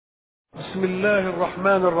بسم الله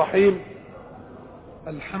الرحمن الرحيم.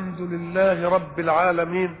 الحمد لله رب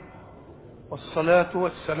العالمين، والصلاة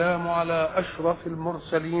والسلام على أشرف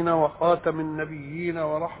المرسلين وخاتم النبيين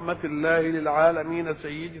ورحمة الله للعالمين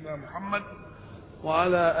سيدنا محمد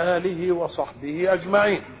وعلى آله وصحبه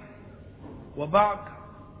أجمعين. وبعد،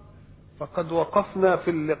 فقد وقفنا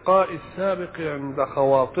في اللقاء السابق عند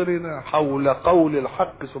خواطرنا حول قول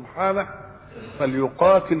الحق سبحانه: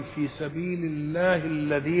 فليقاتل في سبيل الله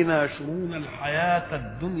الذين يشرون الحياة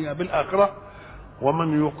الدنيا بالآخرة،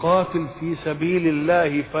 ومن يقاتل في سبيل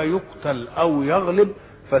الله فيقتل أو يغلب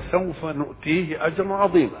فسوف نؤتيه أجرا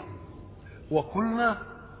عظيما. وقلنا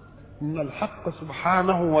إن الحق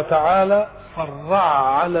سبحانه وتعالى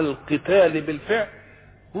فرع على القتال بالفعل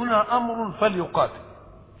هنا أمر فليقاتل،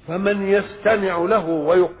 فمن يستمع له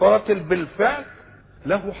ويقاتل بالفعل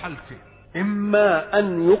له حالتين: إما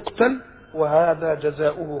أن يقتل وهذا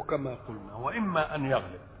جزاؤه كما قلنا، وإما أن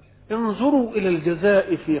يغلب. انظروا إلى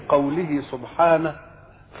الجزاء في قوله سبحانه: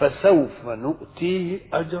 فسوف نؤتيه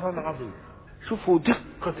أجرا عظيما. شوفوا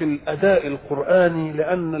دقة الأداء القرآني،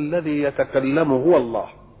 لأن الذي يتكلم هو الله.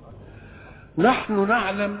 نحن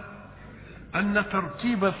نعلم أن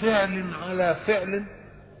ترتيب فعل على فعل،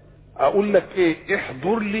 أقول لك إيه؟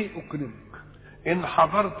 احضر لي أكرمك، إن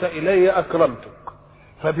حضرت إلي أكرمتك،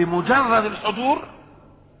 فبمجرد الحضور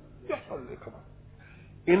يحصل الإكرام.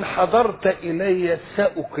 إن حضرت إلي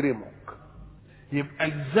سأكرمك، يبقى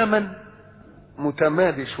الزمن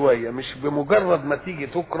متمادي شوية، مش بمجرد ما تيجي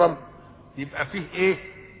تكرم يبقى فيه إيه؟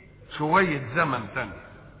 شوية زمن تاني.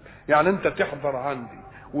 يعني أنت تحضر عندي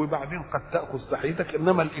وبعدين قد تأخذ تحيتك،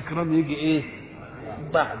 إنما الإكرام يجي إيه؟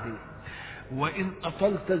 بعدين. وإن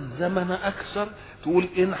أطلت الزمن أكثر تقول: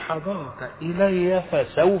 إن حضرت إلي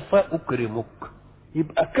فسوف أكرمك.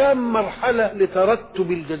 يبقى كم مرحلة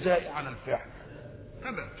لترتب الجزاء على الفعل؟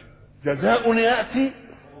 جزاء يأتي،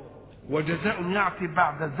 وجزاء يأتي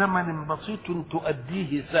بعد زمن بسيط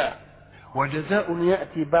تؤديه ساعة، وجزاء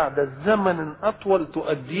يأتي بعد زمن أطول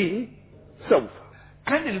تؤديه سوف.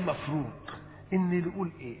 كان المفروض إن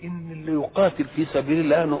نقول إيه؟ إن اللي يقاتل في سبيل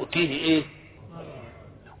الله نؤتيه إيه؟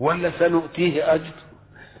 ولا سنؤتيه أجر؟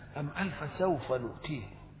 أم قال فسوف نؤتيه،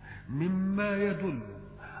 مما يدل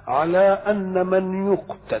على أن من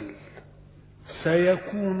يقتل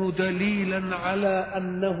سيكون دليلا على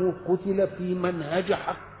أنه قتل في منهج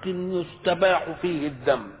حق يستباح فيه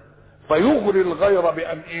الدم، فيغري الغير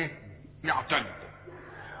بأن إيه؟ يعتد.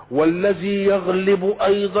 والذي يغلب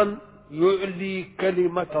أيضا يعلي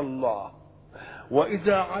كلمة الله،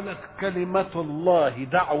 وإذا علت كلمة الله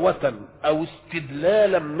دعوة أو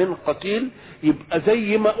استدلالا من قتيل، يبقى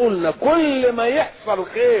زي ما قلنا كل ما يحصل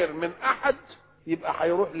خير من أحد يبقى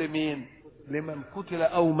هيروح لمين؟ لمن قتل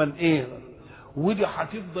أو من إيه. ودي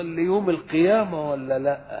هتفضل ليوم القيامة ولا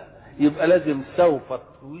لا؟ يبقى لازم سوف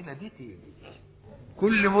الطويلة دي تيجي،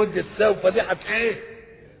 كل مدة سوف دي إيه.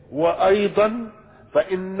 وأيضا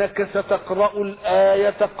فإنك ستقرأ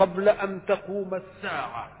الآية قبل أن تقوم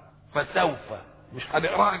الساعة، فسوف مش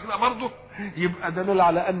هنقراها كده برضه، يبقى دليل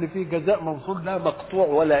على أن في جزاء موصول لا مقطوع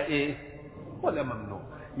ولا إيه ولا ممنوع.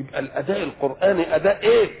 يبقى الأداء القرآني أداء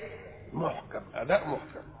إيه؟ محكم، أداء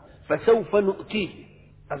محكم. فسوف نؤتيه.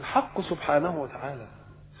 الحق سبحانه وتعالى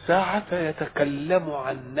ساعة يتكلم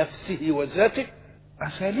عن نفسه وذاته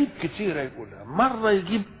أساليب كثيرة يقولها. مرة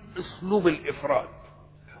يجيب أسلوب الإفراد،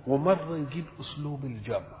 ومرة يجيب أسلوب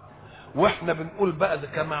الجمع. وإحنا بنقول بقى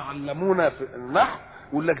كما علمونا في النحو،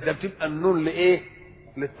 يقول لك ده بتبقى النون لإيه؟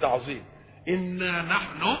 للتعظيم. إنا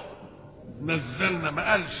نحن نزلنا،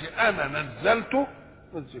 ما قالش أنا نزلته،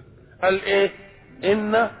 قال إيه؟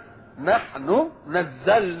 إنا نحن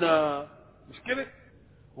نزلنا، مش كده؟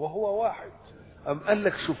 وهو واحد. أم قال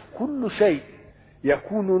لك شوف، كل شيء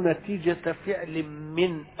يكون نتيجة فعل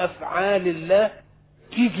من أفعال الله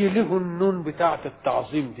تيجي له النون بتاعة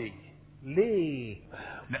التعظيم دي. ليه؟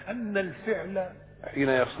 لأن الفعل حين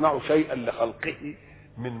يصنع شيئا لخلقه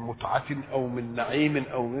من متعة أو من نعيم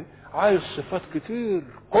أو من عايز صفات كتير: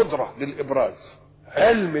 قدرة للإبراز،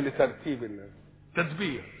 علم لترتيب الله،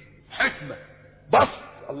 تدبير، حكمة، بسط.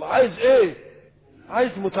 الله عايز إيه؟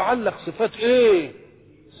 عايز متعلق صفات إيه؟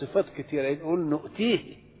 صفات كتيرة. يقول نؤتيه،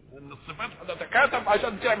 ان الصفات هتتكاتف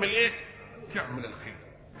عشان تعمل ايه؟ تعمل الخير.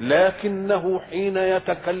 لكنه حين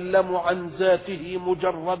يتكلم عن ذاته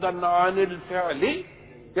مجردا عن الفعل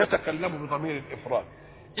يتكلم بضمير الافراد: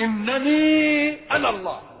 انني انا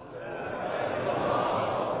الله،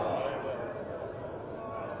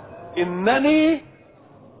 انني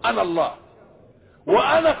انا الله،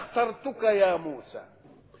 وانا اخترتك يا موسى.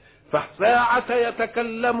 فساعة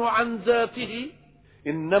يتكلم عن ذاته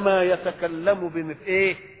انما يتكلم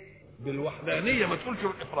بايه؟ بالوحدانيه، ما تقولش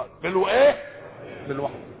بالافراد، بالايه؟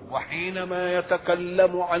 بالوحده. وحينما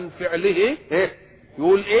يتكلم عن فعله إيه؟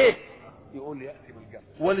 يقول ايه؟ يقول يأتي بالجمع.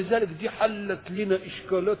 ولذلك دي حلت لنا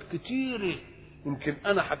اشكالات كتيرة. يمكن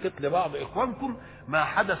انا حكيت لبعض اخوانكم ما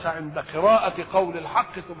حدث عند قراءة قول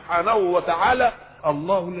الحق سبحانه وتعالى: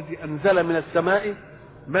 الله الذي انزل من السماء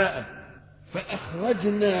ماء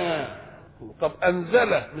فاخرجنا. طب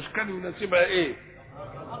انزله مش كان يناسبها ايه؟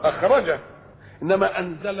 اخرجه. انما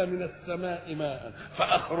انزل من السماء ماء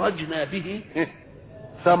فاخرجنا به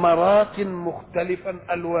ثمرات مختلفا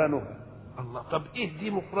الوانها. الله، طب ايه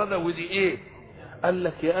دي مفردة ودي ايه؟ قال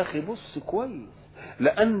لك يا اخي بص كويس،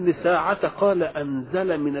 لان ساعة قال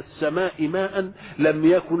انزل من السماء ماء لم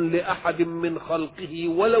يكن لاحد من خلقه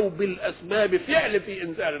ولو بالاسباب فعل في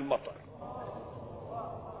انزال المطر.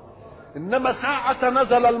 انما ساعة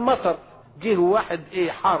نزل المطر جه واحد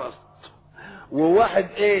ايه حرس، وواحد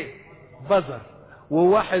ايه بذر،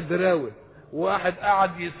 وواحد راوي، وواحد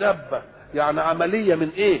قعد يسبح، يعني عملية من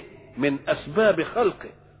ايه؟ من اسباب خلقه.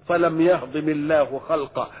 فلم يهضم الله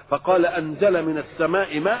خلقه فقال انزل من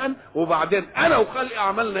السماء ماء، وبعدين انا وخلقي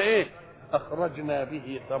عملنا ايه؟ اخرجنا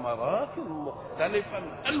به ثمرات مختلفا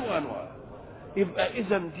الوانها. يبقى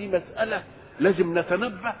اذا دي مسألة لازم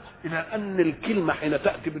نتنبه الى ان الكلمة حين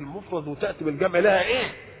تأتي بالمفرد وتأتي بالجمع لها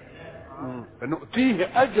ايه؟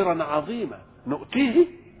 نؤتيه اجرا عظيما، نؤتيه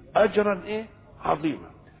اجرا ايه؟ عظيما.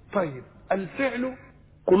 طيب الفعل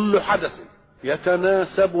كل حدث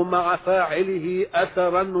يتناسب مع فاعله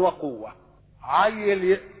اثرا وقوة.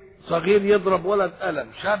 عيل صغير يضرب ولد قلم،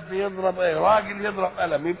 شاب يضرب ايه؟ راجل يضرب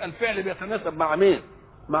قلم. يبقى الفعل بيتناسب مع مين؟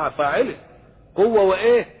 مع فاعله. قوة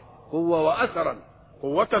وايه؟ قوة واثرا،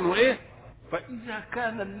 قوة وايه؟ فاذا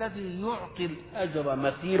كان الذي يعطي الاجر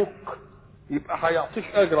مثيرك يبقى هيعطيك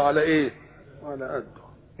اجر على ايه؟ على قده.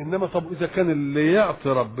 انما طب اذا كان اللي يعطي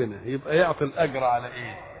ربنا يبقى يعطي الاجر على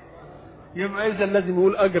ايه؟ يبقى اذا لازم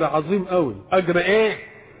يقول اجر عظيم قوي. اجر ايه؟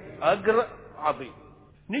 اجر عظيم.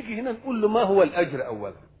 نيجي هنا نقول له ما هو الاجر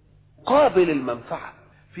اولا؟ قابل المنفعه.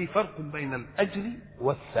 في فرق بين الاجر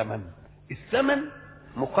والثمن. الثمن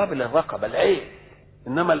مقابل الرقبه العين،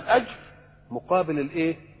 انما الاجر مقابل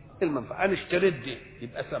الايه؟ المنفعه. انا اشتريت دي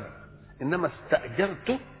يبقى ثمن، انما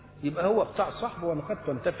استاجرته يبقى هو بتاع صاحبه وانا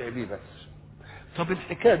خدته انتفع بيه بس. طب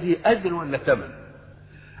الحكايه دي اجر ولا ثمن؟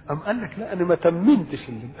 قام قال لك لا، انا ما تمنتش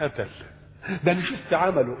اللي انقتل ده، انا شفت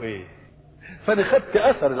عمله ايه، فانا خدت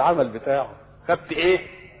اثر العمل بتاعه. خدت ايه؟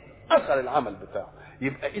 اثر العمل بتاعه.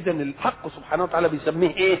 يبقى اذا الحق سبحانه وتعالى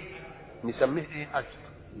بيسميه ايه؟ بيسميه ايه؟ اجر،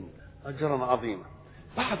 اجرا عظيما.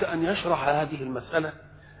 بعد ان يشرح هذه المساله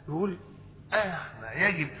يقول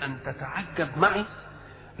يجب ان تتعجب معي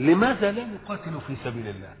لماذا لا نقاتل في سبيل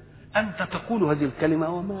الله. انت تقول هذه الكلمه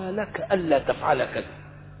وما لك الا تفعل كذا.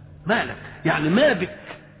 ما لك يعني ما بك،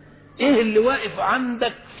 ايه اللي واقف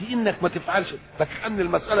عندك في انك ما تفعلش؟ فكأن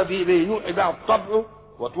المساله دي بيوحي بها الطبع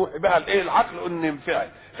وتوحي بها الايه؟ العقل ان ينفعل.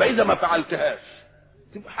 فاذا ما فعلتهاش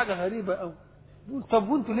تبقى حاجه غريبه قوي. طب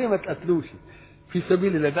وانتوا ليه ما تقتلوش في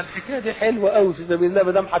سبيل الله؟ ده الحكايه دي حلوه قوي في سبيل الله،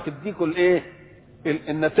 ما دام هتديكوا الايه؟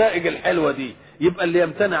 النتائج الحلوه دي، يبقى اللي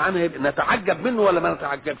يمتنع عنها يبقى نتعجب منه ولا ما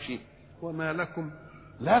نتعجبش؟ وما لكم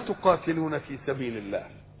لا تقاتلون في سبيل الله.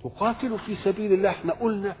 تقاتلوا في سبيل الله، احنا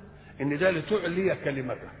قلنا ان ده لتعلي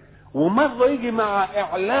كلمته، ومره يجي مع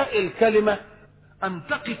اعلاء الكلمه ان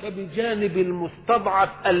تقف بجانب المستضعف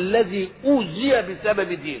الذي اوذي بسبب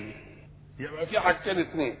دينه. يبقى في حاجتين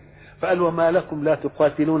اثنين. فقال وما لكم لا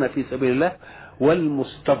تقاتلون في سبيل الله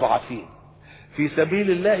والمستضعفين. في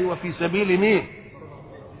سبيل الله وفي سبيل مين؟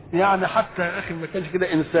 يعني حتى يا اخي ما كانش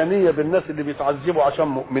كده انسانيه بالناس اللي بيتعذبوا عشان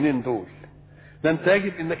مؤمنين دول. ده انت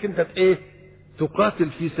يجب انك انت ايه؟ تقاتل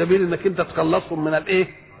في سبيل انك انت تخلصهم من الايه؟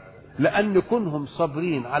 لان كونهم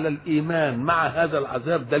صابرين على الايمان مع هذا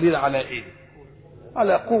العذاب دليل على ايه؟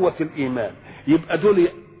 على قوه الايمان. يبقى دول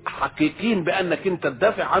حقيقيين بانك انت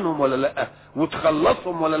تدافع عنهم ولا لا؟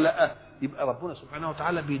 وتخلصهم ولا لا؟ يبقى ربنا سبحانه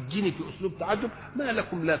وتعالى بيديني في اسلوب تعجب ما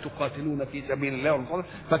لكم لا تقاتلون في سبيل الله والمصالح.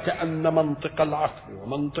 فكأن منطق العقل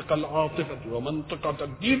ومنطق العاطفه ومنطقه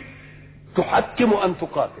الدين تحتم ان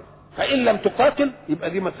تقاتل. فان لم تقاتل يبقى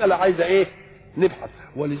دي مساله عايزه ايه؟ نبحث.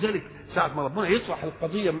 ولذلك ساعه ما ربنا يطرح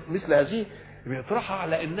القضيه مثل هذه بيطرحها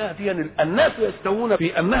على انها دي الناس يستوون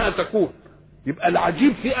في انها تكون. يبقى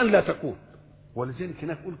العجيب في ان لا تكون. ولذلك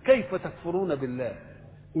هناك يقول كيف تكفرون بالله.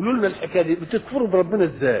 قولوا لنا الحكايه دي بتكفروا بربنا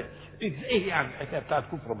ازاي؟ ايه يعني الحكايه بتاعت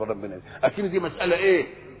كفر بربنا؟ اكيد دي مساله ايه؟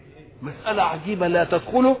 مساله عجيبه لا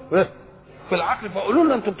تدخلوا في العقل. فقولوا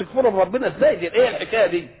لنا انتم بتكفروا بربنا ازاي؟ دي ايه الحكايه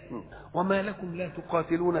دي؟ وما لكم لا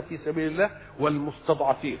تقاتلون في سبيل الله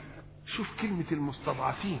والمستضعفين. شوف كلمه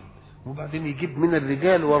المستضعفين وبعدين يجيب من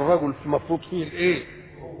الرجال والرجل المفروض فيه الايه؟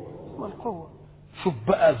 القوه. شوف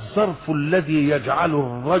بقى الظرف الذي يجعل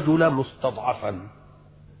الرجل مستضعفا.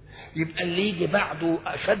 يبقى اللي يجي بعده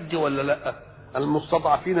اشد ولا لا؟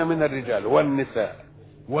 المستضعفين من الرجال والنساء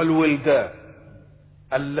والولدان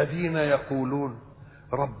الذين يقولون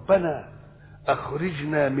ربنا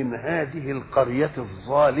اخرجنا من هذه القرية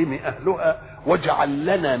الظالم اهلها واجعل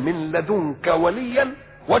لنا من لدنك وليا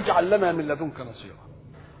واجعل لنا من لدنك نصيرا.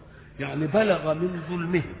 يعني بلغ من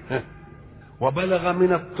ظلمهم وبلغ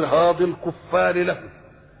من اضطهاد الكفار له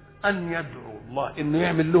ان يدعو الله انه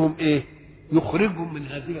يعمل لهم ايه؟ يخرجهم من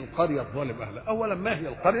هذه القرية الظالم اهلها. اولا ما هي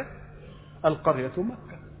القرية؟ القرية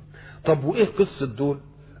مكة. طب وايه قصة دول؟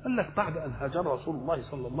 قال لك بعد ان هاجر رسول الله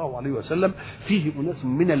صلى الله عليه وسلم فيه اناس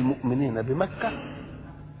من المؤمنين بمكة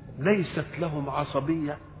ليست لهم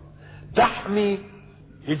عصبية تحمي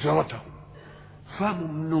هجرتهم،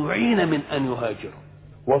 فممنوعين من ان يهاجروا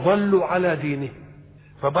وظلوا على دينهم،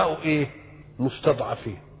 فبقوا ايه؟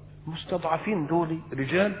 مستضعفين. مستضعفين دول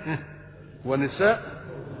رجال ونساء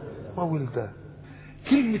وولدان.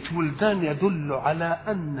 كلمة ولدان يدل على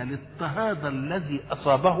ان الاضطهاد الذي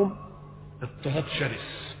اصابهم اضطهاد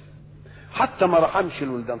شرس، حتى ما رحمش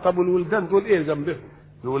الولدان. طب والولدان دول ايه ذنبهم؟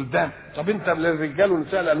 الولدان طب انت للرجال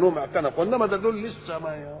والنساء لانهم اعتنقوا، انما ده دول لسه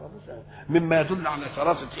ما يعرفوش مما يدل على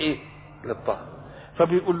شراسة ايه؟ الاضطهاد.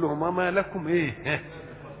 فبيقول لهم ما لكم ايه؟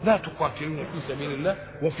 لا تقاتلون في سبيل الله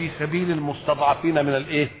وفي سبيل المستضعفين من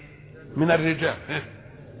الايه؟ من الرجال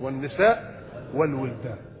والنساء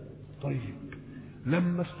والولدان. طيب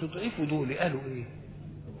لما استضعفوا دول قالوا ايه؟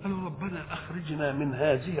 قالوا ربنا اخرجنا من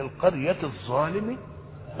هذه القرية الظالم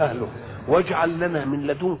اهله واجعل لنا من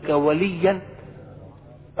لدنك وليا.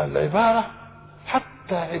 العبارة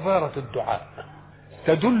حتى عبارة الدعاء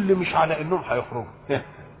تدل مش على انهم هيخرجوا،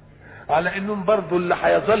 على انهم برضو اللي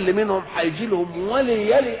هيظل منهم هيجي لهم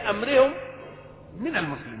ولي يلي امرهم من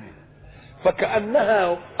المسلمين.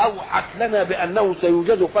 فكأنها اوحت لنا بانه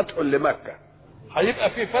سيوجد فتح لمكة، هيبقى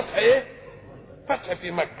في فتح ايه؟ فتح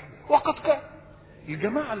في مكة. وقد كان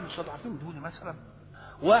الجماعة المستضعفين دول مثلا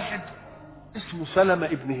واحد اسمه سلمة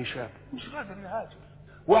ابن هشام مش قادر يهاجر،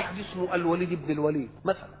 واحد اسمه الوليد ابن الوليد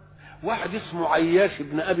مثلا، واحد اسمه عياش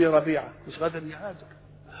ابن ابي ربيعة مش قادر يهاجر،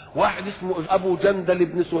 واحد اسمه ابو جندل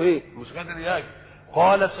ابن سهيل مش قادر يهاجر.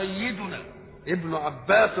 قال سيدنا ابن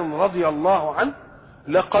عباس رضي الله عنه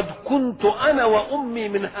لقد كنت انا وامي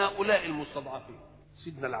من هؤلاء المستضعفين.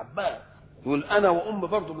 سيدنا العباس يقول انا وام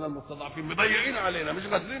برضه من المستضعفين مضيقين علينا مش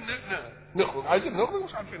قادرين نخرج، عايزين نخرج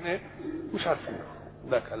مش عارفين ايه؟ مش عارفين.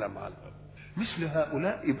 ده كلام على مثل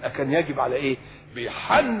هؤلاء يبقى كان يجب على ايه؟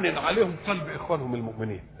 بيحنن عليهم قلب اخوانهم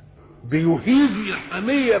المؤمنين، بيهيج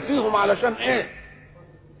الحمية فيهم علشان ايه؟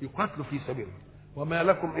 يقاتلوا في سبيل الله. وما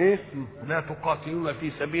لكم ايه؟ لا تقاتلون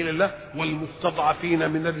في سبيل الله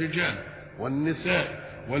والمستضعفين من الرجال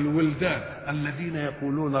والنساء والولدان الذين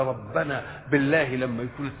يقولون ربنا بالله. لما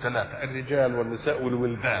يكون الثلاثة الرجال والنساء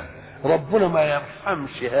والولدان ربنا ما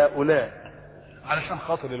يرحمش هؤلاء علشان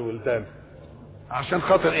خاطر الولدان. عشان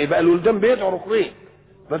خاطر ايه بقى؟ الولدان بيدعوا ركنين،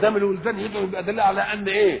 ما دام الولدان يدعوا يبقى دليل على ان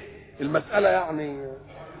ايه؟ المسألة يعني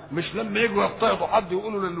مش لما يجوا يضطهدوا حد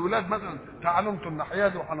يقولوا للولاد مثلا تعالوا انتوا الناحيه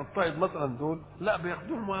دي وهنضطهد مثلا دول، لا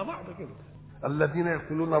بياخدوهم مع بعض كده. الذين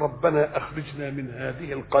يقولون ربنا اخرجنا من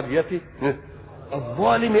هذه القرية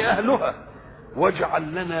الظالم اهلها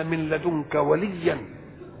واجعل لنا من لدنك وليا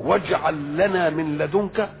واجعل لنا من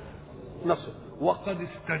لدنك نصر. وقد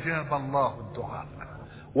استجاب الله الدعاء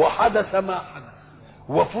وحدث ما حدث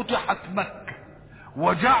وفتحت مكة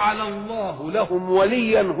وجعل الله لهم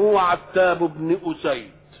وليا هو عتاب بن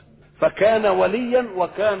أسيد، فكان وليا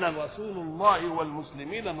وكان رسول الله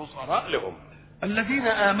والمسلمين نصراء لهم. الذين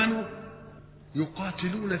آمنوا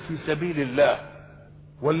يقاتلون في سبيل الله،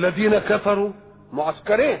 والذين كفروا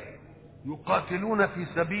معسكرين يقاتلون في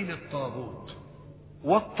سبيل الطاغوت.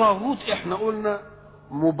 والطاغوت احنا قلنا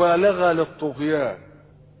مبالغة للطغيان،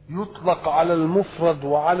 يطلق على المفرد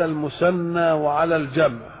وعلى المثنى وعلى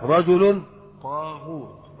الجمع. رجل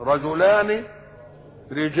طاغوت، رجلان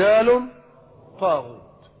رجال طاغوت.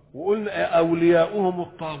 وقلنا اولياؤهم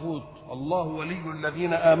الطاغوت، الله ولي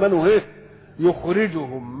الذين امنوا ايه؟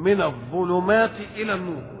 يخرجهم من الظلمات الى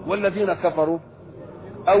النور. والذين كفروا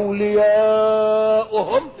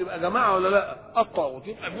اولياؤهم يبقى جماعه ولا لا؟ الطاغوت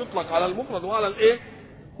يبقى بيطلق على المفرد وعلى الايه؟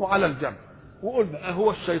 وعلى الجمع. وقلنا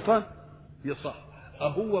اهو الشيطان يصح،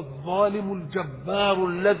 اهو الظالم الجبار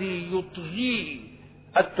الذي يطغيه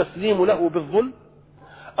التسليم له بالظلم،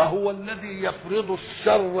 اهو الذي يفرض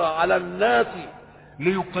الشر على الناس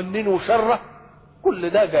ليقننوا شره. كل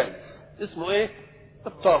ده جاي اسمه ايه؟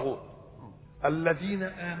 الطاغوت. الذين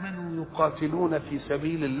امنوا يقاتلون في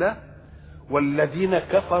سبيل الله والذين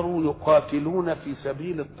كفروا يقاتلون في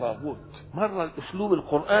سبيل الطاغوت. مره الاسلوب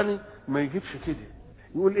القراني ما يجيبش كده،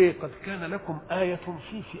 يقول ايه؟ قد كان لكم آية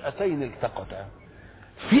في فئتين التقتا،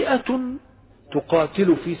 فئة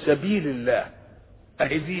تقاتل في سبيل الله،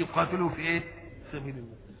 اهي دي يقاتلوا في ايه؟ سبيل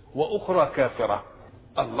الله. واخرى كافرة.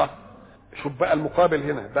 الله، شوف بقى المقابل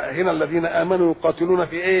هنا بقى، هنا الذين امنوا يقاتلون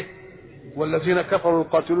في ايه؟ والذين كفروا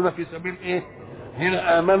يقاتلون في سبيل ايه؟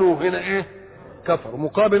 هنا امنوا وهنا ايه؟ كفروا.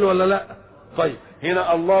 مقابل ولا لا؟ طيب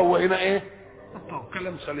هنا الله وهنا ايه؟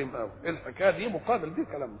 كلام سليم قوي. الحكايه دي مقابل، دي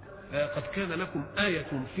كلام. قد كان لكم آية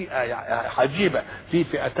في آية عجيبة في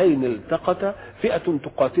فئتين التقتا، فئة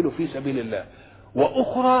تقاتل في سبيل الله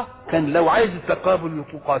وأخرى كان لو عايز التقابل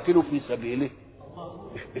تقاتل في سبيله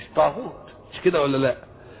طاغوت، مش كده ولا لا؟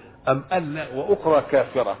 أم قال لا وأخرى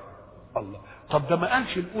كافرة. الله، طب ده ما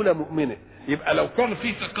قالش الأولى مؤمنة، يبقى لو كان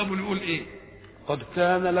في تقابل يقول إيه؟ قد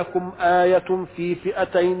كان لكم آية في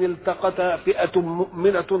فئتين التقتا، فئة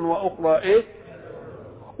مؤمنة وأخرى إيه؟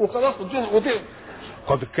 وخلاص ودي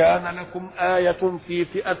قد كان لكم آية في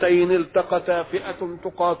فئتين التقتا، فئة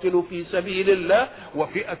تقاتل في سبيل الله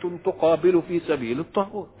وفئة تقابل في سبيل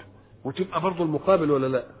الطاغوت، وتبقى برضه المقابل ولا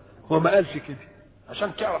لا؟ هو ما قالش كده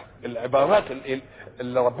عشان تعرف العبارات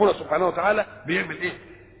اللي ربنا سبحانه وتعالى بيعمل ايه؟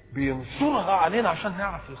 بينصرها علينا عشان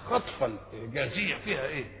نعرف الخطفة الجازية فيها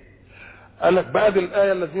ايه. قال لك بعد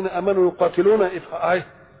الآية الذين آمنوا يقاتلون ايه؟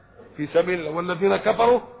 في سبيل الله، والذين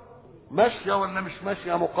كفروا ماشية ولا مش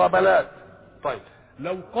ماشية؟ مقابلات. طيب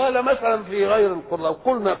لو قال مثلا في غير القرآن، لو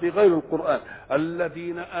قلنا في غير القرآن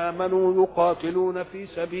الذين آمنوا يقاتلون في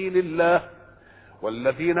سبيل الله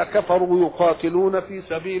والذين كفروا يقاتلون في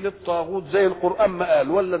سبيل الطاغوت زي القرآن ما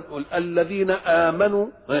قال، ولا نقول الذين آمنوا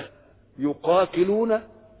يقاتلون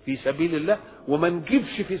في سبيل الله وما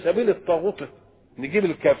نجيبش في سبيل الطاغوت، نجيب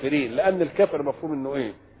الكافرين، لأن الكافر مفهوم انه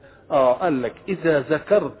ايه؟ قال لك إذا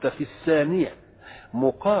ذكرت في الثانية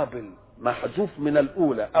مقابل محذوف من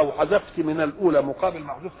الأولى أو حذفت من الأولى مقابل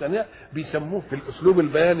محذوف ثانية بيسموه في الأسلوب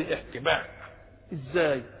البياني احتباك.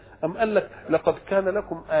 إزاي؟ أم قال لك لقد كان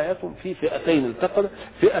لكم آية في فئتين التقت،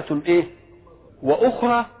 فئة إيه؟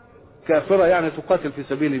 وأخرى كافرة، يعني تقاتل في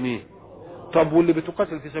سبيل مين؟ طب واللي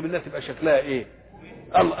بتقاتل في سبيل الله تبقى شكلها إيه؟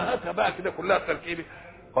 الله، هاتها بقى كده كلها تركيبة.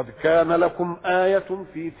 قد كان لكم آية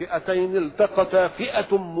في فئتين التقتا،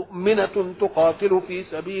 فئة مؤمنة تقاتل في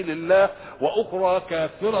سبيل الله وأخرى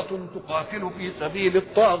كافرة تقاتل في سبيل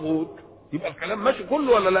الطاغوت. يبقى الكلام ماشي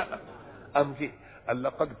كله ولا لا؟ أم جه قال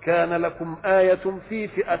لقد كان لكم آية في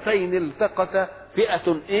فئتين التقتا،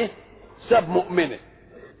 فئة إيه؟ سب مؤمنة،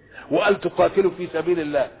 وقال تقاتلوا في سبيل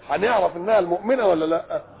الله، هنعرف إنها المؤمنة ولا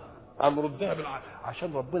لا؟ هنردها بالعقل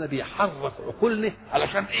عشان ربنا بيحرك عقولنا،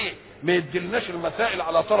 علشان ايه؟ ما يدلناش المسائل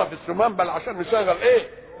على طرف السمان، بل عشان نشغل ايه؟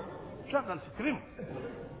 شغل فكرنا،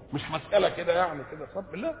 مش مسألة كده يعني كده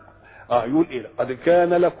صب. لا، يقول ايه؟ قد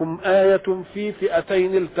كان لكم آية في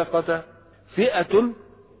فئتين التقتا، فئة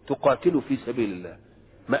تقاتل في سبيل الله،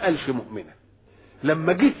 ما قالش مؤمنة.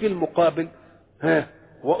 لما جيت في المقابل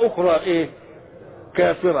وأخرى ايه؟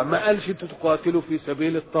 كافرة، ما قالش تقاتل في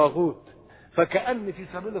سبيل الطاغوت. فكأن في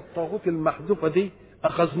سبيل الطاغوت المحذوفة دي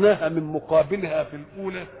أخذناها من مقابلها في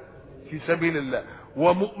الأولى في سبيل الله،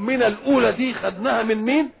 ومؤمنة الأولى دي خدناها من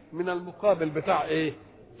مين؟ من المقابل بتاع إيه؟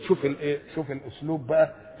 شوف الإيه؟ شوف الأسلوب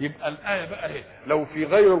بقى. يبقى الآية بقى إيه؟ لو في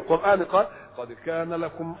غير القرآن قال قد كان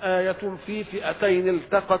لكم آية في فئتين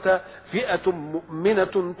التقتا، فئة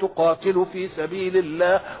مؤمنة تقاتل في سبيل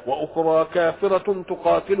الله وأخرى كافرة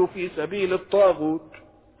تقاتل في سبيل الطاغوت.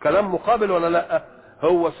 كلام مقابل ولا لأ؟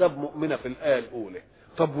 هو سب مؤمنة في الآية الأولى،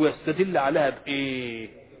 طب ويستدل عليها بإيه؟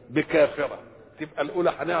 بكافرة، تبقى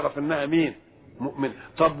الأولى هنعرف إنها مين؟ مؤمنة.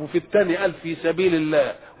 طب وفي الثاني قال في سبيل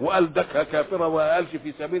الله وقال دكها كافرة وقالش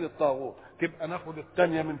في سبيل الطاغوت، تبقى ناخد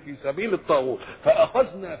الثانية من في سبيل الطاغوت،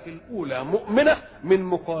 فأخذنا في الأولى مؤمنة من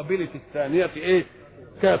مقابلة الثانية إيه؟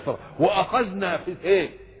 كافرة، وأخذنا في إيه؟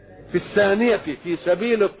 في الثانية في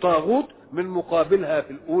سبيل الطاغوت من مقابلها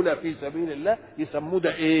في الأولى في سبيل الله. يسموه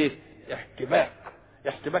ده إيه؟ احتباك.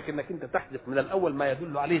 احتباك انك انت تحذف من الاول ما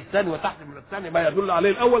يدل عليه الثاني وتحذف من الثاني ما يدل عليه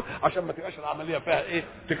الاول، عشان ما تبقاش العمليه فيها ايه؟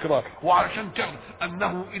 تكرار، وعشان تعرف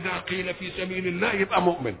انه اذا قيل في سبيل الله يبقى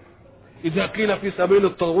مؤمن، اذا قيل في سبيل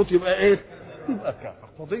الطاغوت يبقى ايه؟ يبقى كافر.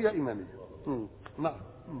 قضيه ايمانيه. نعم.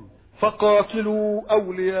 فقاتلوا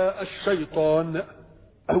اولياء الشيطان.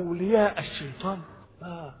 اولياء الشيطان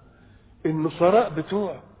النصراء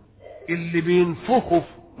بتوع اللي بينفخوا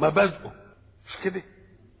مبادئه، مش كده؟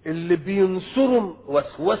 اللي بينصروا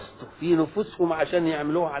وسوسته في نفوسهم عشان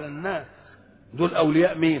يعملوها على الناس، دول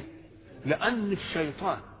اولياء مين؟ لان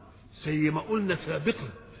الشيطان زي ما قلنا سابقا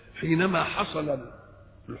حينما حصل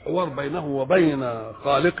الحوار بينه وبين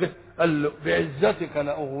خالقه قال له بعزتك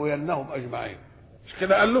لاغوينهم اجمعين، مش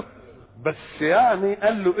كده قال له؟ بس يعني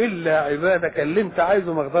قال له الا عبادك اللي انت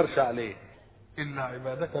عايزه ما اقدرش عليه، الا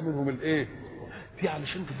عبادك منهم الايه؟ دي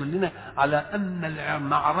علشان تدلنا على ان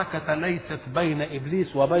المعركه ليست بين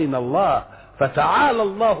ابليس وبين الله، فتعالى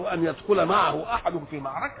الله ان يدخل معه احد في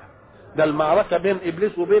معركه. ده المعركه بين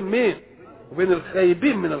ابليس وبين مين؟ وبين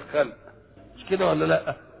الخايبين من الخلق، مش كده ولا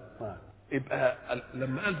لا؟ يبقى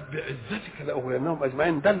لما قال بعزتك لاغوينهم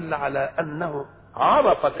اجمعين دل على انه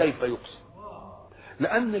عرف كيف يقسم.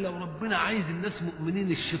 لان لو ربنا عايز الناس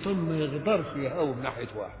مؤمنين الشيطان ما يقدرش يهاوب ناحيه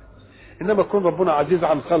واحد، انما يكون ربنا عزيز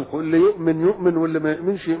عن خلقه، اللي يؤمن يؤمن واللي ما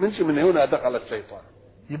يؤمنش يؤمنش، من هنا دخل الشيطان.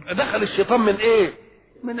 يبقى دخل الشيطان من ايه؟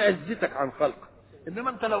 من عزتك عن خلقه. انما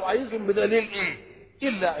انت لو عايزهم بدليل ايه؟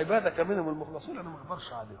 الا عبادك منهم المخلصين انا ما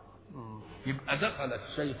اقدرش عليهم. يبقى دخل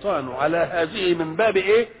الشيطان على هذه من باب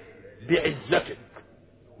ايه؟ بعزتك.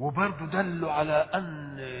 وبرضه دلوا على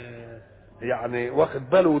ان يعني واخد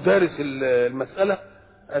باله ودارس المساله،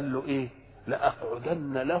 قال له ايه؟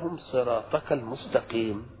 لاقعدن لهم صراطك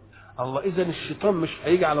المستقيم. الله، اذا الشيطان مش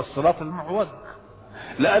هيجي على الصراط المعوج،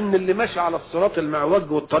 لان اللي ماشي على الصراط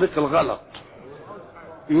المعوج والطريق الغلط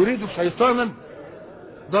يريد شيطانا،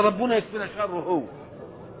 ده ربنا يكفينا شره هو.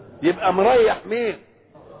 يبقى مريح مين؟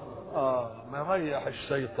 مريح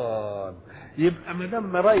الشيطان. يبقى ما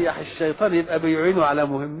دام مريح الشيطان يبقى بيعينه على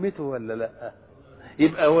مهمته ولا لا؟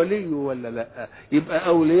 يبقى وليه ولا لا؟ يبقى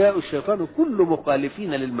اولياء الشيطان كل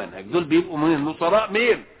مخالفين للمنهج، دول بيبقوا من النصراء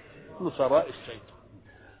مين؟ نصراء الشيطان.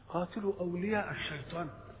 قاتلوا اولياء الشيطان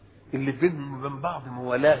اللي بينهم وبين بعض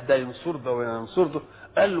موالاه، ده ينصر ده وينصر ده.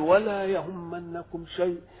 قال ولا يهمنكم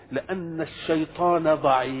شيء لان الشيطان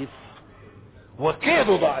ضعيف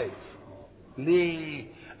وكيده ضعيف. ليه؟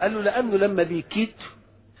 قال له لانه لما بيكيد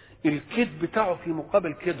الكيد بتاعه في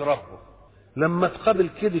مقابل كيد ربه، لما تقابل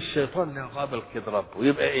كيد الشيطان يقابل كيد ربه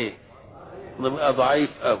يبقى ايه؟ يبقى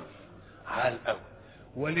ضعيف قوي، عال قوي.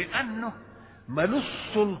 ولانه ملوش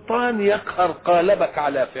سلطان يقهر قالبك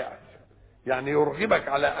على فعل، يعني يرغبك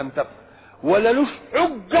على ان تفعل، ولا لوش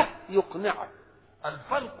حجه يقنعك.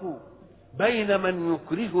 الفرق بين من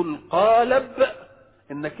يكره القالب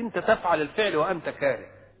انك انت تفعل الفعل وانت كاره.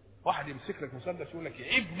 واحد يمسك لك مسدس يقول لك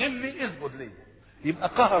يا ابن اللي اسجد لي، يبقى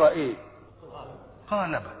قهر ايه؟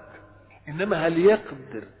 قالبك. انما هل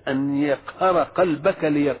يقدر ان يقهر قلبك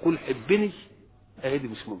ليقول حبني؟ دي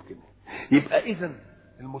مش ممكن. يبقى اذا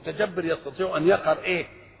المتجبر يستطيع ان يقهر ايه؟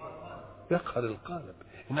 يقهر القالب،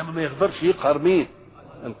 انما ما يقدرش يقهر مين؟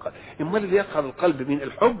 القلب. امال اللي يقهر القلب مين؟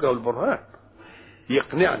 الحجه والبرهان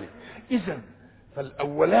يقنعني. اذا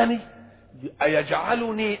فالاولاني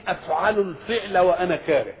يجعلني افعل الفعل وانا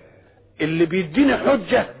كاره، اللي بيديني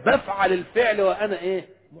حجه بفعل الفعل وانا ايه؟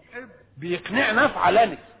 محب. بيقنعني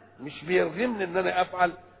افعل، مش بيرغمني ان انا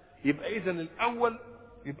افعل. يبقى اذا الاول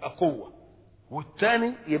يبقى قوه،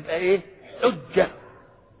 والثاني يبقى ايه؟ حجه.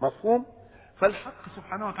 مفهوم؟ فالحق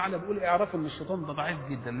سبحانه وتعالى بيقول اعرفوا ان الشيطان ده ضعيف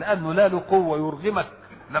جدا، لانه لا له قوه يرغمك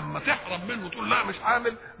لما تحرم منه تقول لا مش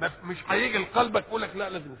عامل، مش هيجي لقلبك يقول لك لا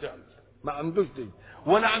لازم تعمل، ما عندوش دي،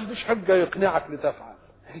 ولا عندوش حجه يقنعك لتفعل.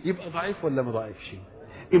 يبقى ضعيف ولا ما ضعيفش؟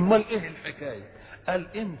 امال ايه الحكايه؟ قال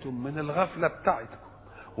انتم من الغفله بتاعتكم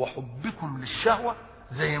وحبكم للشهوه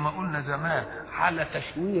زي ما قلنا زمان حاله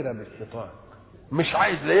تشويره من الشيطان، مش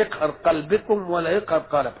عايز لا يقهر قلبكم ولا يقهر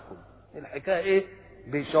قلبكم. الحكايه ايه؟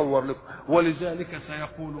 بيشور لكم. ولذلك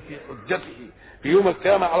سيقول في حجته في يوم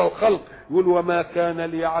القيامه على الخلق، يقول وما كان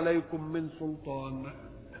لي عليكم من سلطان.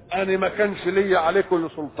 انا ما كانش لي عليكم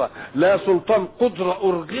سلطان، لا سلطان قدره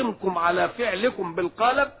ارغمكم على فعلكم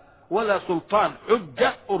بالقالب، ولا سلطان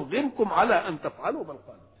حجه ارغمكم على ان تفعلوا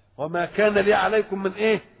بالقالب. وما كان لي عليكم من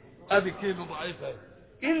ايه؟ ادي كيلو ضعيفه،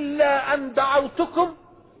 الا ان دعوتكم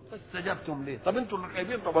فاستجبتم لي. طب انتوا اللي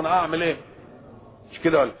خايبين، طب انا هعمل ايه؟ مش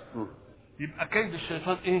كده ولا؟ يبقى كيد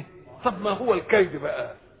الشيطان ايه؟ طب ما هو الكيد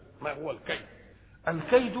بقى؟ ما هو الكيد؟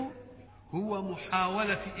 الكيد هو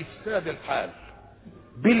محاولة افساد الحال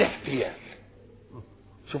بالاحتيال.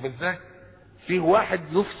 شوف ازاي؟ في واحد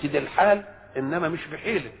يفسد الحال انما مش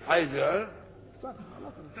بحيلة، عايز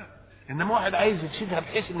انما واحد عايز يفسدها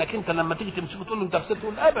بحيث انك انت لما تيجي تمسكه تقول له انت فسدت،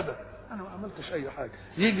 تقول ابدا انا ما عملتش اي حاجه.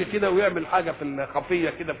 يجي كده ويعمل حاجه في الخفيه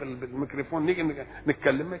كده في الميكروفون، نيجي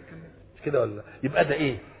نتكلم ما يتكلمش كده ولا؟ يبقى ده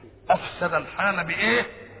ايه؟ افسد الحال بايه؟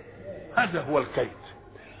 هذا هو الكيد.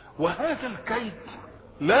 وهذا الكيد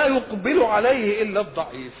لا يقبل عليه الا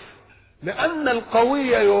الضعيف، لان القوي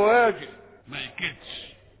يواجه ما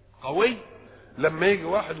يكدش. قوي لما يجي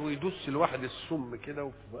واحد ويدس الواحد السم كده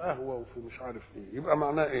وفي قهوه وفي مش عارف ايه، يبقى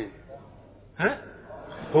معناه ايه؟ ها؟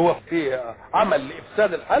 هو في عمل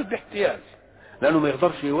لافساد الحال باحتيال، لانه ما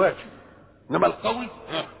يقدرش يواجه. انما القوي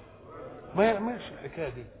ما يعملش الحكايه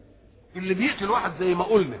دي. اللي بيقتل واحد زي ما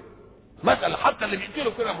قلنا مثلا، حتى اللي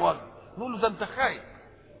بيقتله كده مواجه، نقول له ده انت خايف،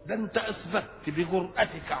 ده انت اثبتت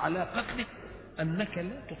بجرأتك على قتله انك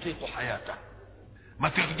لا تطيق حياته. ما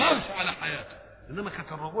تقدرش على حياته. انما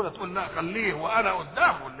كانت الرجوله تقول لا خليه وانا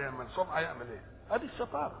قدامه اللي من صبح هيعمل ايه. ادي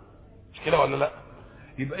الشطاره، مش كده ولا لا؟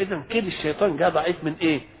 يبقى اذا كده الشيطان جاء ضعيف من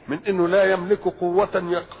ايه؟ من انه لا يملك قوه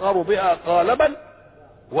يقهر بها قالبا،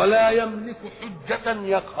 ولا يملك حجه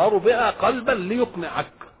يقهر بها قلبا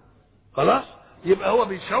ليقنعك. خلاص؟ يبقى هو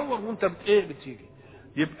بيشور وانت بتيجي.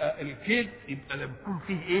 يبقى الكيد يبقى لما يكون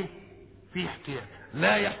فيه ايه؟ فيه احتيال.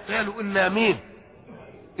 لا يحتال الا مين؟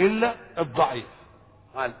 الا الضعيف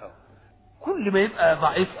على الاول. كل ما يبقى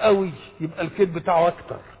ضعيف قوي يبقى الكيد بتاعه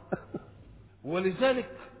اكتر. ولذلك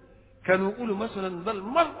كانوا يقولوا مثلا ده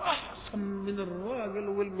المرء احسن من الراجل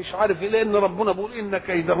والمش عارف ايه، لان ربنا بيقول ان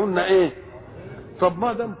كيدهن ايه. طب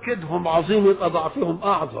ما دام كيدهم عظيم يبقى ضعفهم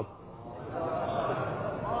اعظم.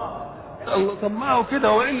 طب ما هو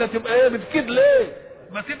كده، والا تبقى ايه بتكيد ليه؟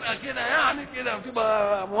 ما تبقى كده يعني كده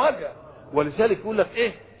وتبقى مواجهه. ولذلك يقول لك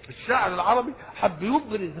ايه الشاعر العربي حب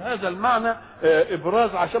يبرز هذا المعنى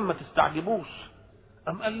ابراز عشان ما تستعجبوش.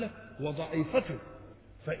 ام قال لك وضعيفة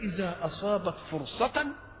فاذا اصابت فرصة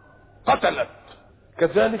قتلت،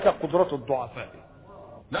 كذلك قدرة الضعفاء.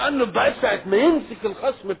 لان الضعيف ساعة ما يمسك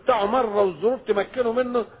الخصم بتاعه مرة والظروف تمكنه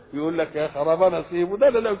منه يقول لك يا خراب انا سيبه، ده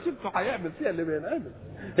لو سيبته هيعمل فيها اللي بينعمل.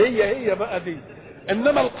 هي بقى دي.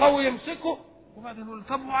 انما القوي يمسكه وبعدين يقول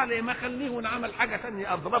طب وعلى ما خليه ونعمل حاجة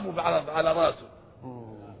ثانيه اضربه على راسه.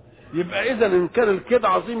 يبقى اذا ان كان الكيد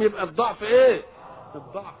عظيم يبقى الضعف ايه؟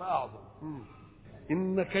 الضعف اعظم.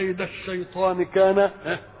 ان كيد الشيطان كان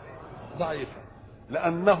ضعيفا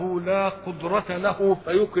لانه لا قدرة له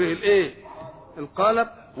فيكره الايه؟ القالب،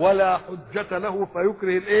 ولا حجة له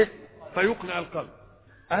فيكره الايه؟ فيقنع القلب.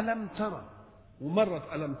 ألم ترى،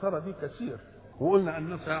 ومرت ألم ترى دي كثير، وقلنا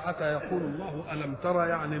أن ساعتها يقول الله ألم ترى،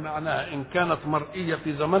 يعني معناها إن كانت مرئية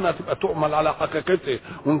في زمنها تبقى تؤمل على حقيقته،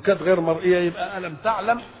 وإن كانت غير مرئية يبقى ألم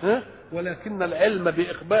تعلم. ولكن العلم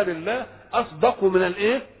بإخبار الله أصدق من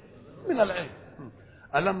الإيه؟ من العلم.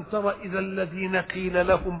 ألم ترى إذا الذين قيل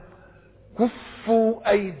لهم كفوا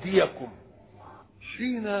أيديكم،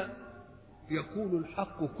 حين يقول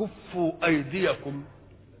الحق كفوا أيديكم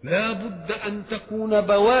لا بد أن تكون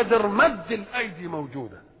بوادر مد الأيدي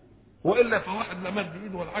موجودة، وإلا فواحد لا مد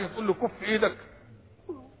إيده ولا حاجة تقول له كف إيدك،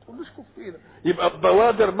 تقولوش كف إيدك. يبقى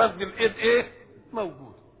بوادر مد الإيد إيه؟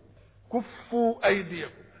 موجودة. كفوا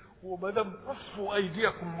أيديكم، وما دام كفوا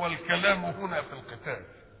أيديكم والكلام هنا في القتال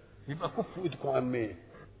يبقى كفوا إيدكم عن مين؟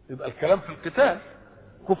 يبقى الكلام في القتال.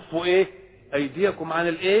 كفوا إيه؟ أيديكم عن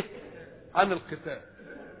الإيه؟ عن القتال.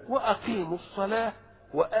 وأقيموا الصلاة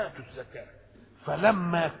وآتوا الزكاة.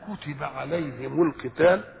 فلما كتب عليهم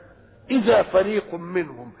القتال إذا فريق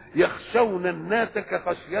منهم يخشون الناس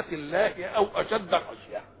كخشية الله أو أشد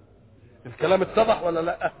خشية. الكلام اتضح ولا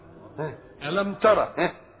لا؟ ألم ترى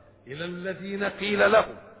إلى الذين قيل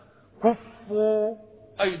لهم كفوا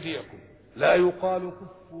أيديكم، لا يقال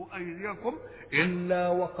كفوا أيديكم إلا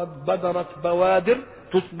وقد بدرت بوادر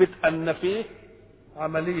تثبت أن فيه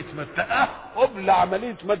عملية مد. قبل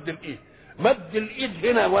عملية مد الإيد. مد الإيد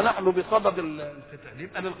هنا ونحن بصدد القتال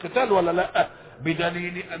يبقى للقتال ولا لا؟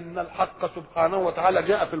 بدليل أن الحق سبحانه وتعالى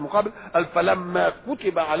جاء في المقابل قال فلما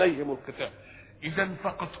كتب عليهم القتال. إذا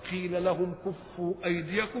فقد قيل لهم كفوا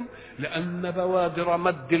أيديكم لأن بوادر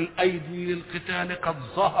مد الأيدي للقتال قد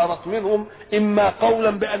ظهرت منهم، إما قولا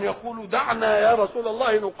بأن يقولوا دعنا يا رسول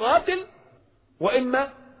الله نقاتل، وإما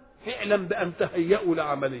فعلا بأن تهيئوا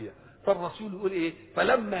لعملية. فالرسول يقول ايه؟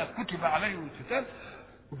 فلما كتب عليهم القتال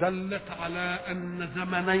دلت على ان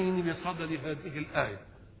زمنين بصدد هذه الايه.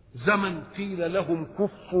 زمن قيل لهم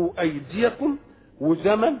كفوا ايديكم،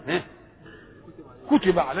 وزمن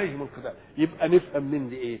كتب عليهم القتال. يبقى نفهم من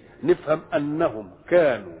دي ايه؟ نفهم انهم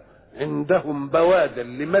كانوا عندهم بوادر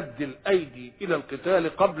لمد الايدي الى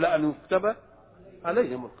القتال قبل ان يكتب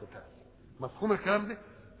عليهم القتال. مفهوم الكلام ده؟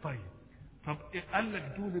 طيب طب إيه قال لك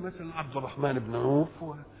دول مثلا عبد الرحمن بن عوف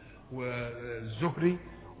والزهري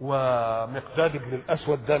ومقداد بن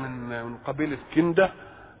الاسود ده من قبيله كنده،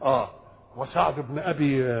 وسعد بن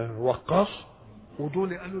ابي وقاص،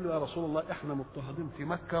 ودول قالوا له يا رسول الله احنا مضطهدين في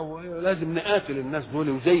مكه ولازم نقاتل الناس دول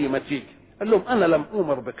وزي ما تيجي. قال لهم انا لم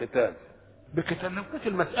امر بقتال. لو كانت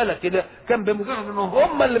المساله كده كان بمجرد انهم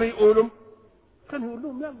هم اللي بيقولوا كان يقول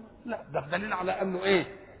لهم يلا. لا، ده دليل على انه ايه؟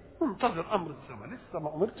 منتظر امر السماء، لسه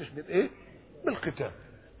ما امرتش بالايه؟ بالقتال.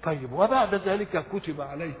 طيب وبعد ذلك كتب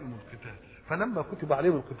عليهم القتال. فلما كتب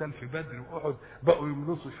عليهم القتال في بدر واحد بقوا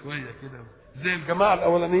يملصوا شويه كده زي الجماعه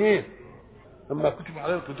الاولانيين. لما كتب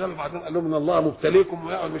عليهم القتال وبعدين قال لهم ان الله مبتليكم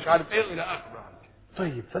ويقعد مش عارف ايه الى اخره.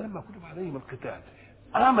 طيب فلما كتب عليهم القتال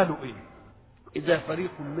عملوا ايه؟ اذا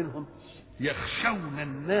فريق منهم يخشون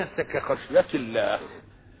الناس كخشيه الله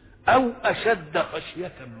او اشد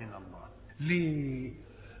خشيه من الله. ليه؟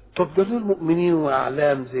 طب ده دول مؤمنين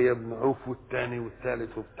واعلام زي ابن عوف والثاني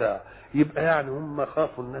والثالث وبتاع، يبقى يعني هم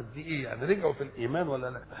خافوا الناس دي ايه؟ يعني رجعوا في الايمان ولا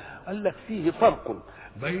لا؟ قال لك فيه فرق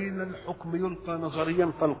بين الحكم يلقى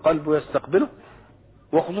نظريا فالقلب يستقبله،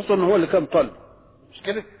 وخصوصا ان هو اللي كان طالب، مش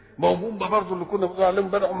كده؟ موهوم برضه اللي كنا بنقول عليهم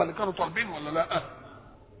امبارح هم اللي كانوا طالبين ولا لا؟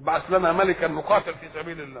 بعث لنا ملكا نقاتل في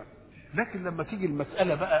سبيل الله. لكن لما تيجي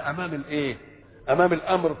المساله بقى امام الايه؟ امام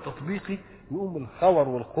الامر التطبيقي، يقوم الخور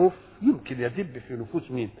والخوف يمكن يدب في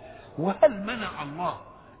نفوس مين؟ وهل منع الله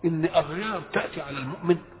ان اغيار تاتي على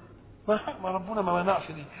المؤمن؟ ما ربنا ما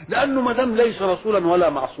منعش دي، لانه ما دام ليس رسولا ولا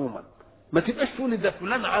معصوما ما تبقاش تقول ده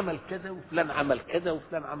فلان عمل كذا وفلان عمل كذا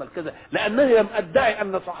وفلان عمل كذا، لانه يدعي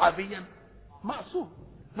ان صحابيا معصوم.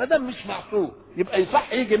 ما دام مش معصوم يبقى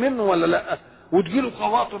يصح يجي منه ولا لا؟ وتجيله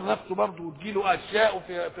خواطر نفسه برضه، وتجيله اشياء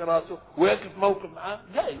في راسه ويقف موقف معاه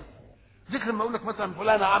جايز. ذكر لما اقول لك مثلا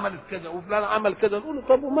فلان عملت كذا وفلان عمل كذا، نقول له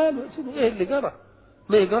طب وماله يا سيدي، ايه اللي جرى؟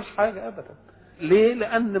 ما يجراش حاجه ابدا. ليه؟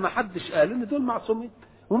 لان ما حدش قال ان دول معصومين،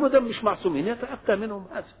 وما دام مش معصومين يتاتى منهم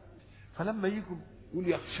هذا. فلما يجوا يقول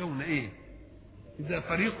يخشون ايه؟ اذا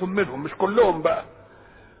فريق منهم، مش كلهم بقى.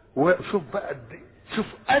 وشوف بقى شوف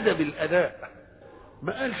ادب الاداء،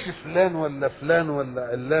 ما قالش فلان ولا فلان ولا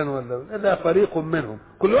علان ولا، اذا فريق منهم،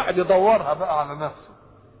 كل واحد يدورها بقى على نفسه.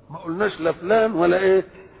 ما قلناش لا فلان ولا ايه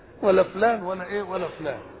ولا فلان ولا ايه ولا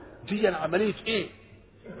فلان. دي عمليه ايه؟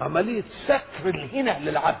 عمليه ستر الهنا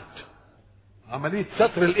للعبد، عمليه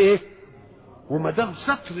ستر الايه؟ وما دام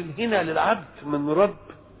ستر الهنا للعبد من رب،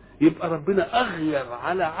 يبقى ربنا اغير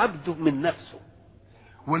على عبده من نفسه.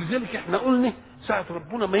 ولذلك احنا قلنا ساعه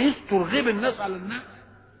ربنا ما يستر غيب الناس على الناس،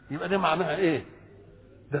 يبقى ده معناها ايه؟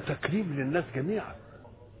 ده تكريم للناس جميعا.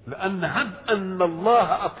 لان هب ان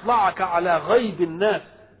الله اطلعك على غيب الناس،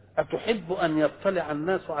 اتحب ان يطلع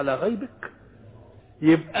الناس على غيبك؟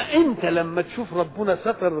 يبقى انت لما تشوف ربنا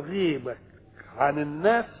ستر غيبك عن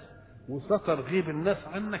الناس وستر غيب الناس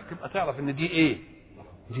عنك، تبقى تعرف ان دي ايه؟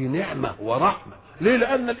 دي نعمه ورحمه. ليه؟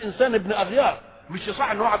 لان الانسان ابن اغيار، مش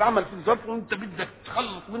صح ان واحد عمل في ظرف وانت بدك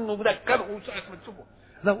تخلص منه وبدك كرهه وساعه ما تشوفه.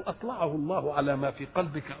 لو اطلعه الله على ما في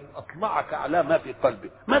قلبك او اطلعك على ما في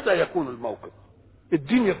قلبك، متى يكون الموقف؟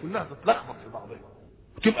 الدنيا كلها تتلخبط في بعضها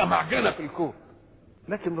وتبقى معجنه في الكون.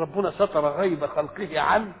 لكن ربنا ستر غيب خلقه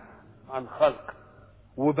عن خلق،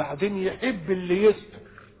 وبعدين يحب اللي يستر،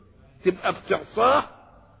 تبقى بتعصاه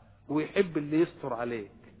ويحب اللي يستر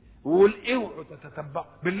عليك. ويقول اوعوا تتتبعوا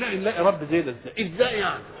بالله، نلاقي رب زي ده ازاي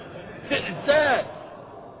يعني؟ ازاي؟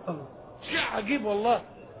 شيء عجيب والله.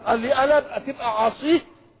 قال لي الا تبقى عصيه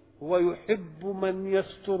ويحب من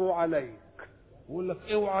يستر عليك. يقول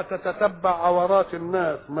لك اوعى تتتبع عورات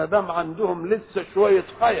الناس، ما دام عندهم لسه شويه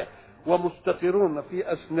حياه ومستترون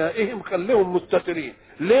في اثنائهم، خليهم مستترين.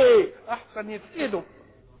 ليه؟ احسن يفقدوا.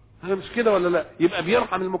 هذا مش كده ولا لا؟ يبقى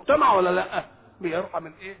بيرحم المجتمع ولا لا؟ بيرحم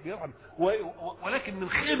الايه؟ بيرحم. ولكن من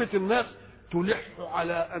خيبه الناس تلح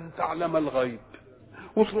على ان تعلم الغيب،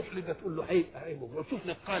 وتروح لده تقول له هي شوف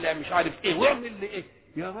لك طالع مش عارف ايه واعمل لي ايه.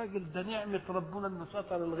 يا راجل ده نعمه ربنا انه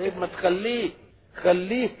ستر الغيب، ما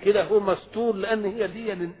خليه كده هو مستور، لان هي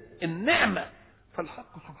دي النعمه.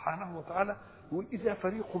 فالحق سبحانه وتعالى يقول اذا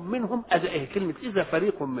فريق منهم، ايه كلمه اذا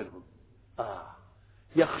فريق منهم؟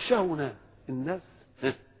 يخشون الناس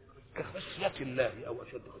كخشيه الله او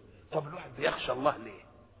اشد. طب الواحد بيخشى الله ليه؟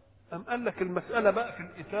 أم قال لك المساله بقى في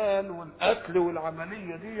القتال والقتل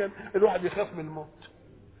والعمليه دي، الواحد يخاف من الموت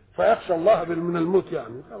فيخشى الله من الموت،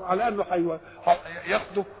 يعني على انه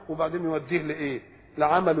ياخده وبعدين يوديه لايه؟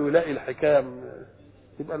 لعمل ويلاقي الحكام،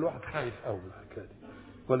 يبقى الواحد خايف قوي من الحكايه دي.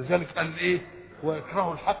 ولذلك قال ايه؟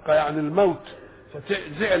 ويكره الحق يعني الموت،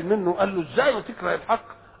 فزعل منه قال له ازاي تكره الحق؟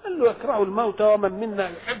 قال له يكره الموت ومن منا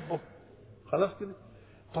يحبه. خلاص كده.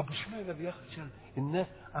 طب اشمعنى بيخشى الناس؟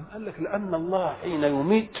 أم قال لك لان الله حين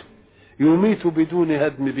يميت بدون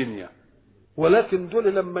هدم بنيه، ولكن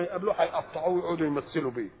دول لما يقابلوه هيقطعوه ويقعدوا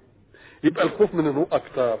يمثلوا بيه. يبقى الخوف من النور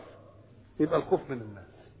اكتر، يبقى الخوف من الناس.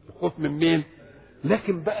 الخوف من مين؟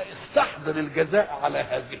 لكن بقى استحضر الجزاء على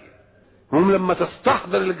هذه. هم لما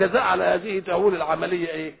تستحضر الجزاء على هذه تهون العمليه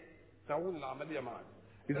ايه؟ تهون العمليه معاك.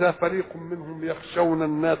 اذا فريق منهم يخشون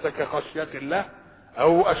الناس كخشيه الله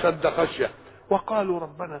او اشد خشيه، وقالوا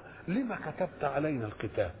ربنا لما كتبت علينا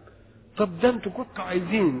القتال؟ طب ده انتوا كنتوا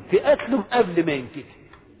عايزين تقتلوا قبل ما ينتهي،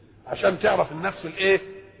 عشان تعرف النفس الايه؟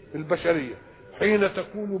 البشريه حين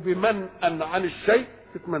تكون بمنأ عن الشيء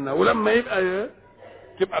تتمنى، ولما يبقى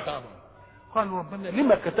تبقى تعبان. قالوا ربنا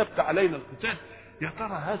لما كتبت علينا القتال؟ يا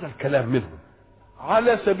ترى هذا الكلام منهم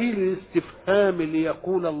على سبيل الاستفهام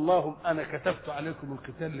ليقول اللهم انا كتبت عليكم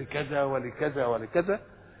القتال لكذا ولكذا ولكذا،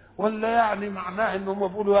 ولا يعني معناه انهم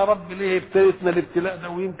بيقولوا يا رب ليه ابتليتنا الابتلاء ده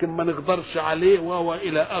ويمكن ما نقدرش عليه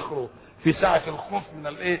والى اخره، في ساعة الخوف من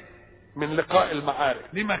الايه؟ من لقاء المعارك.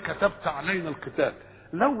 لما كتبت علينا القتال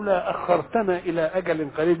لولا اخرتنا الى اجل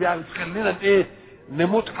قريب، يعني تخلينا ايه؟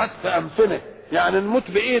 نموت حتى انفنا، يعني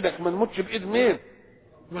نموت بايدك، ما نموتش بايد مين؟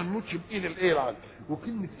 ما نموتش بايد الايه العدل.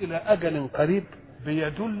 وكلمة الى اجل قريب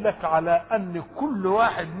بيدلك على ان كل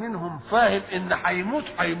واحد منهم فاهم ان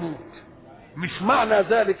هيموت. مش معنى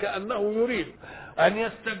ذلك انه يريد ان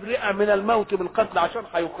يستبرئ من الموت بالقتل عشان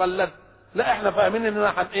هيخلد، لا، احنا فاهمين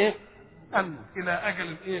اننا ايه؟ ان الى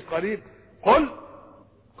اجل ايه؟ قريب. قل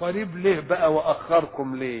قريب ليه بقى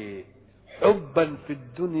واخركم ليه؟ حبا في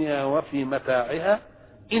الدنيا وفي متاعها،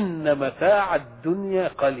 ان متاع الدنيا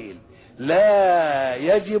قليل، لا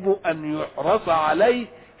يجب ان يحرص عليه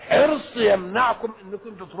حرص يمنعكم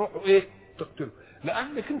انكم تروحوا ايه؟ تقتلوا.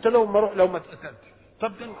 لانك انت لو ما اتقتلتش،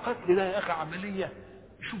 طب ده القتل ده يا اخي عمليه،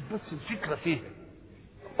 شوف بس الفكره فيها،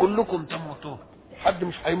 كلكم تموتون، حد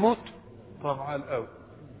مش هيموت؟ طبعا قوي،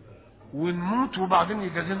 ونموت وبعدين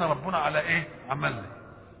يجازينا ربنا على ايه؟ عملنا.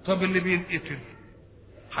 طب اللي بينقتل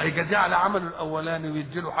هيجازيه على عمله الاولاني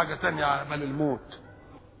ويديله حاجه ثانيه على عمل الموت.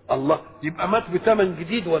 الله، يبقى مات بثمن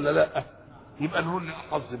جديد ولا لا؟ يبقى نقول لي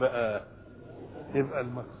حظ بقى، يبقى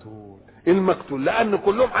المقتول لان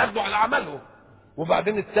كلهم عدوا على عملهم،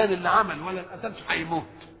 وبعدين الثاني اللي عمل ولا القتلش هيموت،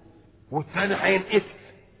 والثاني هينقتل.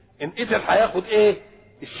 انقتل هياخد ايه؟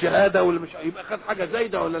 الشهاده، واللي مش يبقى خد حاجه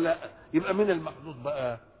زايده ولا لا؟ يبقى مين المحظوظ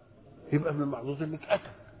بقى؟ يبقى من المحظوظ اللي اتقتل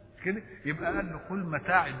كده. يبقى قال له قل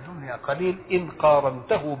متاع الدنيا قليل ان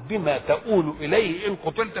قارنته بما تؤول اليه ان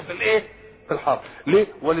قتلت في الايه؟ في الحرب. ليه؟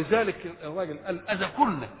 ولذلك الراجل قال اذا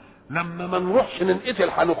كنا لما ما نروحش ننقتل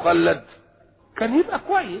هنخلد كان يبقى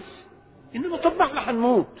كويس، انما طب ما احنا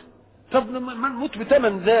هنموت، طب ما نموت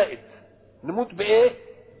بثمن زائد، نموت بايه؟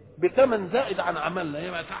 بثمن زائد عن عملنا،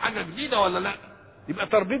 يبقى حاجه جديده ولا لا؟ يبقى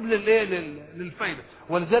تربيب للايه؟ للفايده.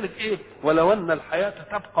 ولذلك ايه؟ ولو ان الحياه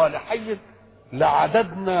تبقى لحي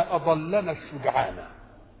لعددنا اضلنا الشجعان.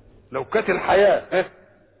 لو كانت الحياه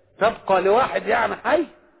تبقى لواحد يعني حي،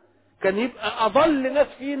 كان يبقى اضل ناس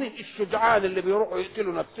فينا الشجعان اللي بيروحوا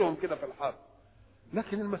يقتلوا نفسهم كده في الحرب.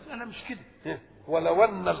 لكن المساله مش كده. ولو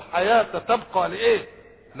ان الحياه تبقى لايه؟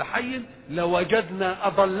 لحي لوجدنا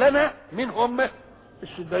اضلنا منهم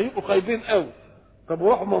الشجعان، يبقوا خايبين قوي. طب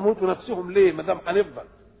وروحوا موتوا نفسهم ليه ما دام هنفضل؟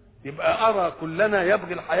 يبقى ارى كلنا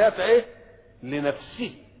يبغي الحياه ايه؟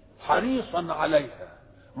 لنفسه، حريصا عليها،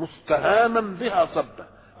 مستهاما بها صبا.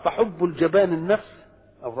 فحب الجبان النفس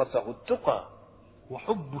اورثه التقى،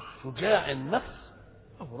 وحب الشجاع النفس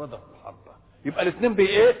اورده الحرب. يبقى الاثنين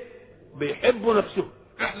ايه؟ بيحبوا نفسهم.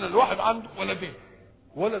 احنا الواحد عنده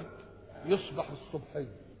ولد يصبح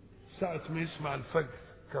الصبحيه ساعه ما يسمع الفجر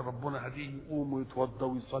كان ربنا هديه يقوم ويتوضى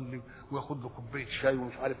ويصلي وياخد له كوبايه شاي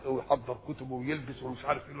ومش عارف ايه ويحضر كتبه ويلبس ومش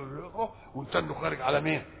عارف ايه، ويستنى خارج على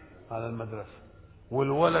مين؟ على المدرسه.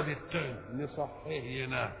 والولد التاني نصحيه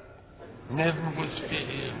ينام، ننجز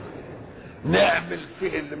فيه، نعمل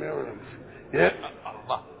فيه اللي ما يعملش يا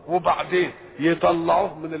الله، وبعدين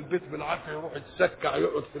يطلعوه من البيت بالعافيه يروح يتسكع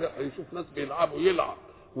يقعد في ريحه يشوف ناس بيلعبوا يلعب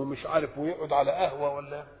ومش عارف ويقعد على قهوه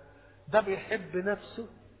ولا. ده بيحب نفسه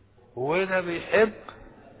وده بيحب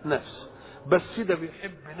نفسه، بس ده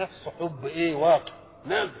بيحب نفسه حب ايه؟ واقع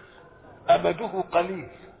نازل، امده قليل.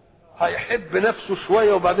 هيحب نفسه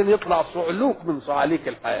شويه وبعدين يطلع صعلوك من صعاليك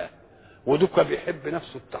الحياه. ودوك بيحب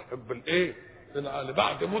نفسه التحب الايه؟ اللي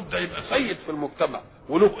بعد مده يبقى سيد في المجتمع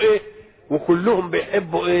وله ايه؟ وكلهم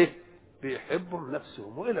بيحبوا ايه؟ بيحبوا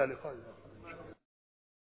نفسهم. والى لقاء